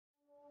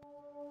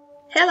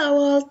Hello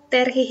all,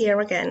 Terhi here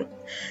again.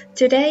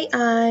 Today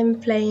I'm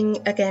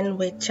playing again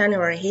with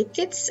January heat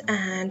kits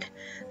and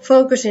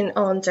focusing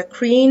on the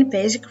green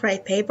basic gray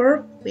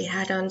paper we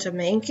had on the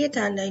main kit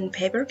and in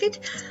paper kit,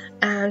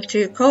 and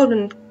the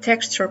golden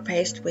texture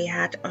paste we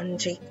had in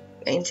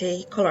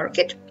the color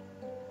kit.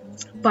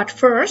 But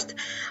first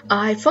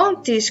I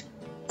found these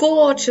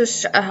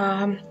gorgeous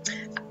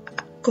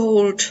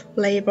gold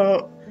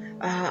label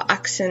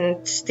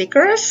accent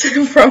stickers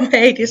from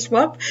Heidi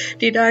Swap.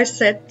 Did I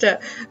set the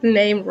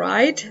name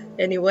right?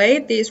 Anyway,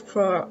 this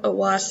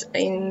was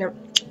in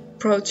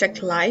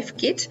Project Life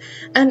kit,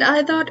 and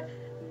I thought,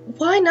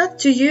 why not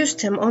to use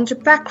them on the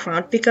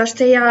background, because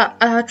they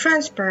are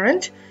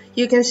transparent.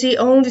 You can see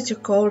only the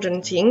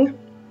golden thing.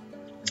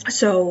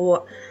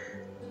 So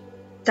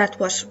that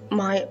was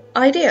my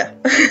idea,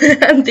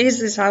 and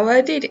this is how I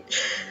did it.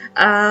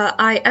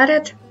 I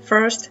added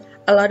first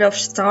a lot of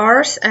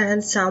stars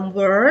and some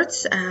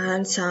words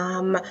and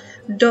some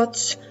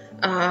dots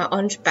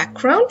on the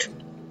background.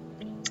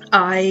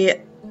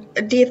 I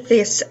did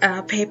this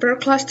paper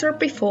cluster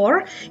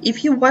before.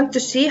 If you want to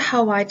see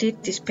how I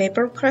did this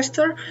paper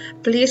cluster,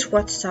 please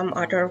watch some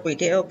other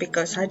video,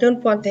 because I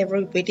don't want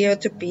every video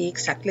to be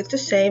exactly the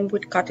same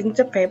with cutting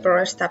the paper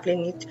and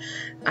stapling it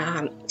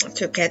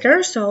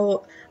together.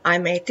 So I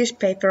made this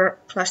paper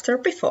cluster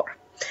before.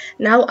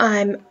 Now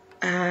I'm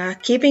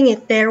keeping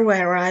it there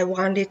where I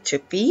want it to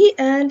be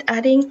and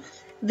adding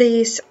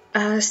these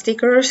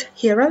stickers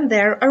here and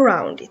there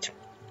around it.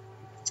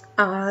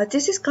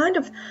 This is kind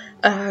of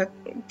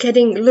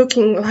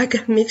looking like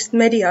a mixed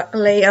media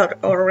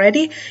layout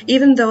already,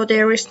 even though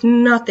there is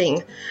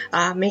nothing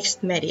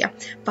mixed media.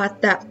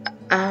 But the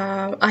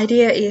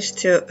idea is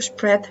to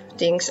spread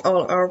things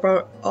all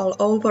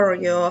over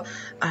your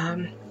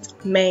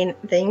main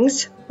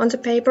things on the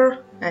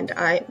paper, and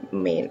I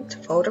mean the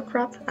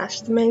photograph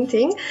as the main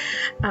thing.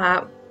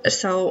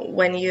 So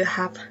when you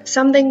have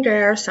something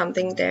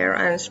there,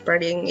 and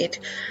spreading it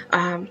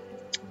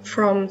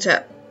from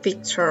the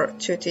picture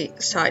to the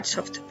sides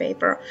of the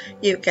paper,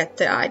 you get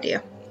the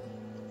idea.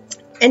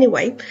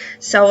 Anyway,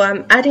 so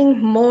I'm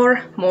adding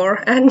more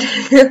and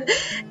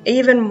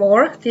even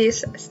more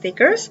these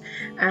stickers,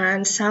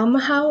 and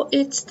somehow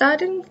it's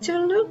starting to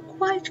look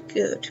quite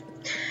good.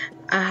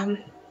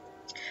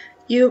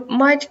 You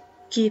might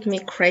keep me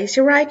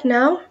crazy right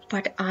now,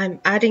 but I'm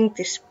adding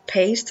this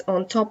paste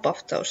on top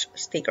of those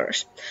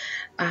stickers.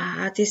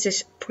 This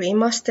is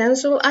Prima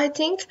stencil, I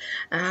think.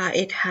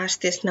 It has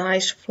this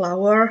nice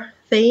flower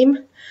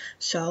theme,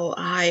 so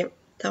I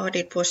thought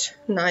it was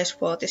nice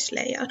for this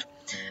layout.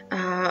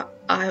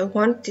 I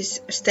want this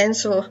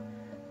stencil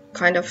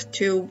kind of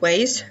two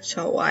ways,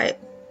 so I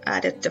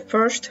added the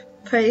first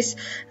phase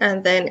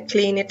and then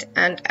clean it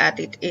and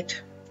added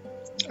it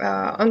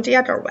on the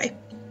other way,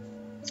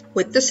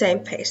 with the same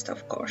paste,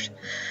 of course.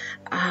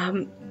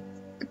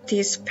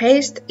 This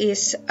paste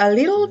is a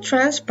little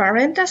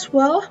transparent as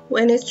well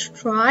when it's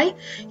dry.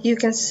 You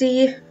can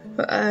see,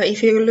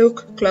 if you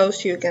look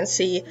close, you can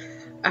see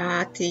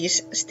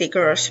these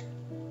stickers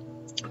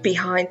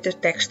behind the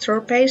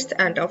texture paste,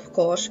 and of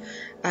course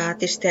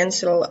the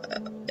stencil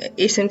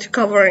isn't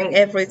covering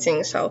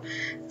everything, so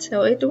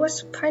it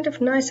was kind of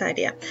nice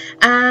idea.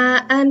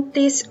 And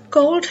this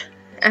gold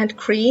and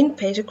green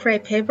basic gray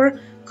paper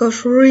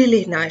goes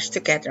really nice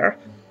together.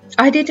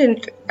 I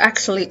didn't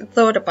actually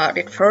thought about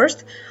it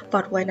first,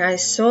 but when I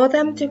saw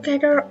them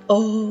together,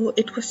 oh,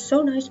 it was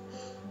so nice.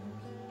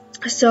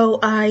 So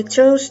I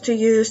chose to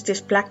use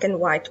this black and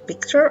white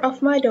picture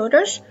of my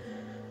daughters.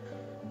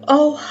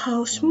 Oh,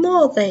 how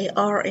small they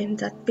are in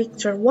that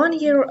picture,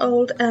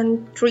 1-year-old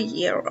and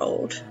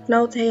 3-year-old.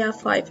 Now they are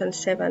 5 and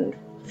 7.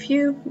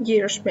 Few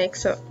years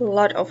makes a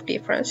lot of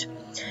difference.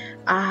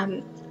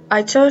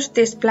 I chose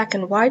this black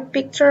and white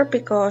picture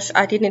because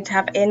I didn't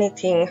have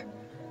anything,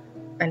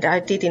 and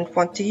I didn't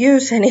want to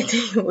use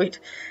anything with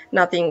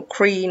nothing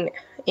green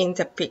in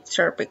the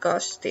picture,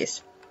 because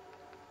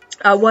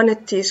I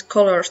wanted these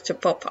colors to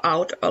pop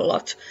out a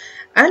lot.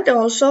 And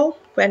also,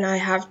 when I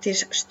have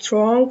these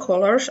strong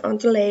colors on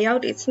the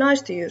layout, it's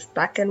nice to use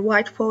black and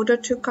white photo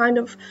to kind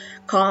of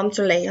calm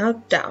the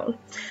layout down.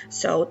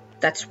 So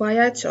that's why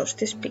I chose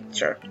this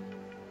picture.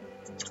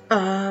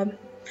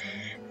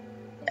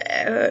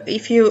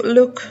 If you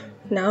look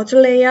now the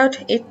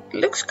layout, it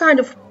looks kind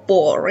of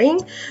boring,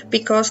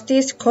 because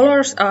these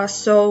colors are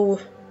so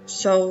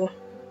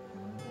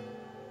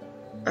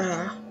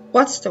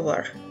what's the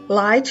word?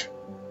 Light,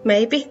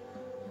 maybe?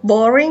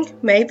 Boring,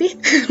 maybe?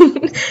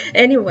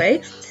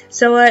 Anyway,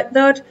 so I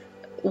thought,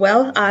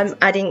 well, I'm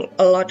adding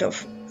a lot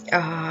of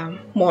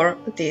more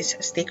these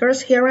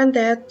stickers here and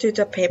there to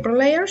the paper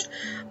layers,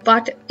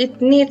 but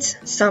it needs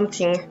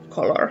something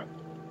color.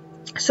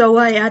 So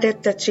I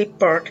added the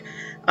chipboard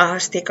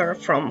sticker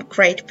from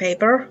Great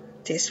Paper,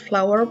 this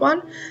flower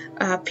one,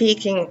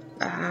 peeking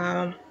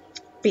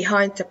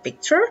behind the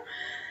picture,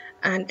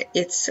 and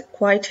it's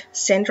quite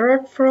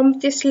centered from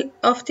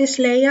this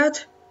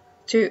layout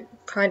to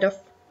kind of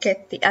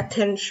get the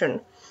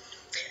attention.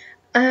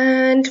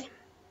 And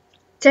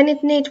then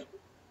it needs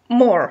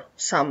more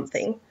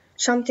something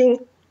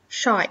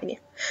shiny.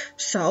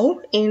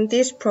 So in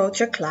this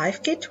project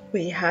Life Kit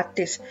we had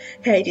this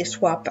Heidi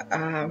Swap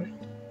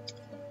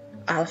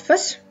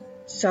alphas.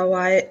 So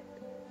I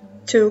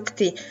took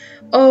the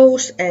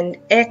O's and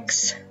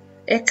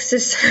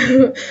X's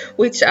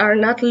which are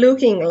not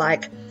looking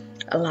like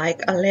a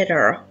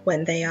letter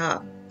when they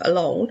are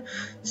alone.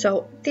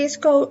 So this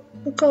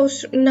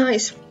goes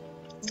nice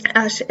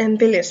as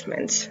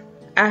embellishments,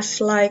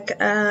 as like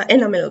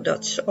enamel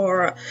dots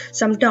or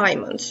some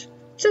diamonds.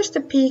 Just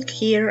a peak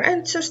here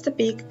and just a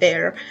peak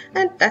there,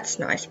 and that's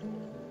nice.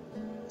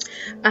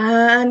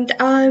 And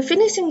I'm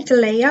finishing the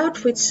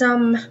layout with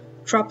some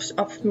drops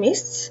of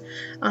mists.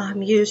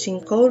 I'm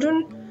using cold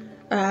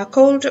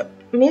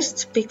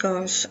mist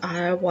because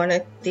I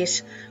wanted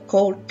this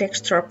cold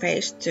texture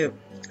base to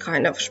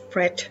kind of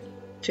spread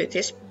to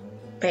this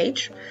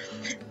page.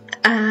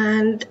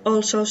 And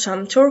also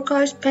some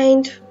turquoise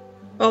paint.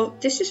 Oh,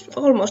 this is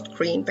almost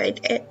green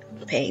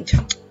paint.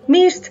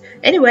 Mist.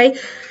 Anyway,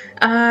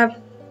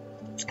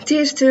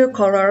 these two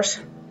colors,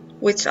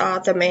 which are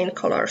the main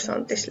colors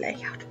on this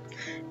layout.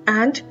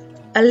 And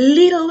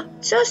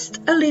just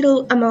a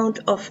little amount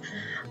of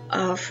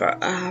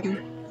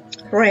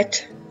red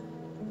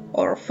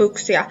or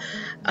fuchsia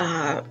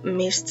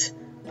mist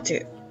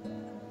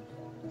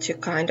to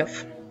kind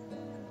of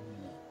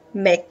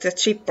make the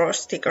chipboard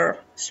sticker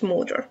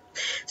smoother.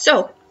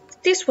 So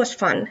this was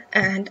fun,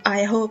 and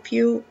I hope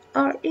you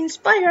are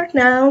inspired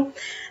now.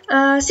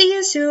 See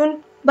you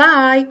soon.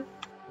 Bye.